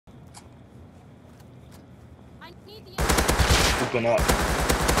Who's going up?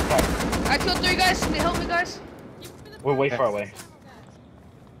 Come. I killed 3 guys. Can you help me, guys? We're way far away.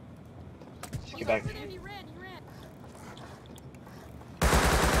 Get back. He ran.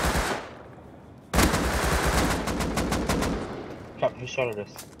 Crap, who shot at us?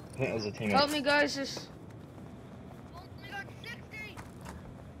 I think it was a teammate. Help me, guys. Just...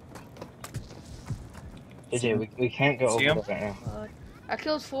 AJ, we can't go over there right now. I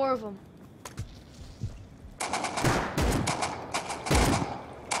killed 4 of them.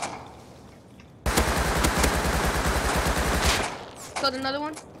 Killed another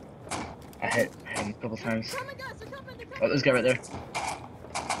one. I hit him a couple times. Oh, this guy right there.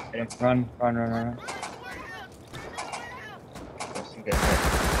 Hit him. Run. There's some guys hit.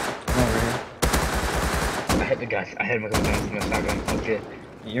 Over here. I hit the guy. I hit him a couple times with my shotgun. Okay.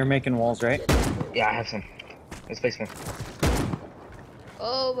 You're making walls, right? Yeah, I have some. Let's face one.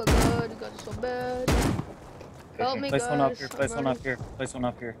 Oh my god, you got it so bad. Help me, Place guys. one up here. I'm Place one running. up here. Place one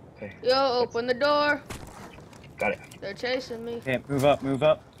up here. Okay. Yo, open the door. Got it. They're chasing me. Okay, move up. Move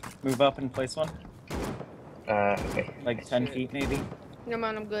up and place one. Okay. Like 10 feet maybe. Never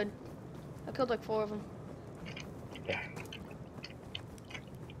mind, I'm good. I killed like 4 of them. Yeah.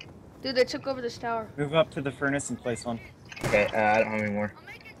 Dude, they took over this tower. Move up to the furnace and place one. Okay, I don't have any more.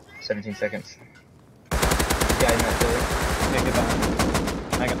 17 seconds. Yeah, in that building. Take it behind.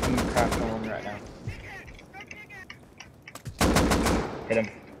 I got them crafting one right now. Hit him.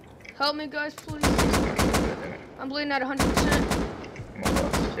 Help me, guys, please. I'm bleeding at 100%. Oh my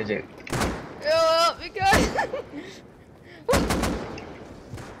gosh. JJ. Yo, help me, guys.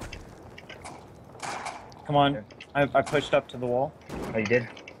 Come on. Okay. I pushed up to the wall. Oh, you did?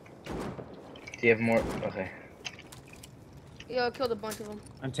 Do you have more? Okay. Yo, I killed a bunch of them.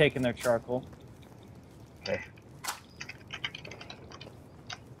 I'm taking their charcoal. Okay.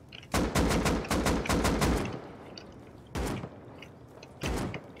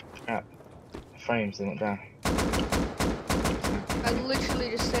 Ah. Frames, they went down. I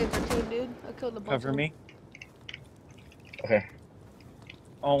literally just saved their team, dude. I killed a bunch Cover of them. me. Okay.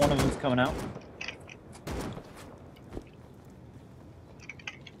 Oh, one of them's coming out.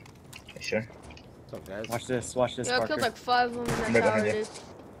 You sure? What's up, guys? Watch this. Watch this, Yeah, I Parker. killed like 5 of them in I'm that right tower, behind you. dude.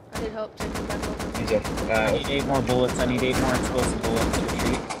 I need help taking them back over. Angel. I need 8 more bullets. I need 8 more explosive bullets to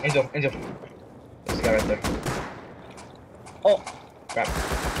retreat. Angel. There's a guy right there. Oh! Crap.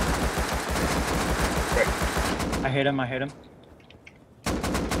 Right. I hit him. I hit him.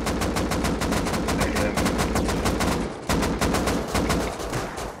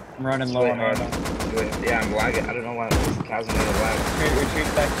 I'm running It's low really on hard. ammo. Yeah, I'm lagging. I don't know why this chasm is lag.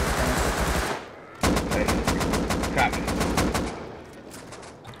 Retreat back to the furnace.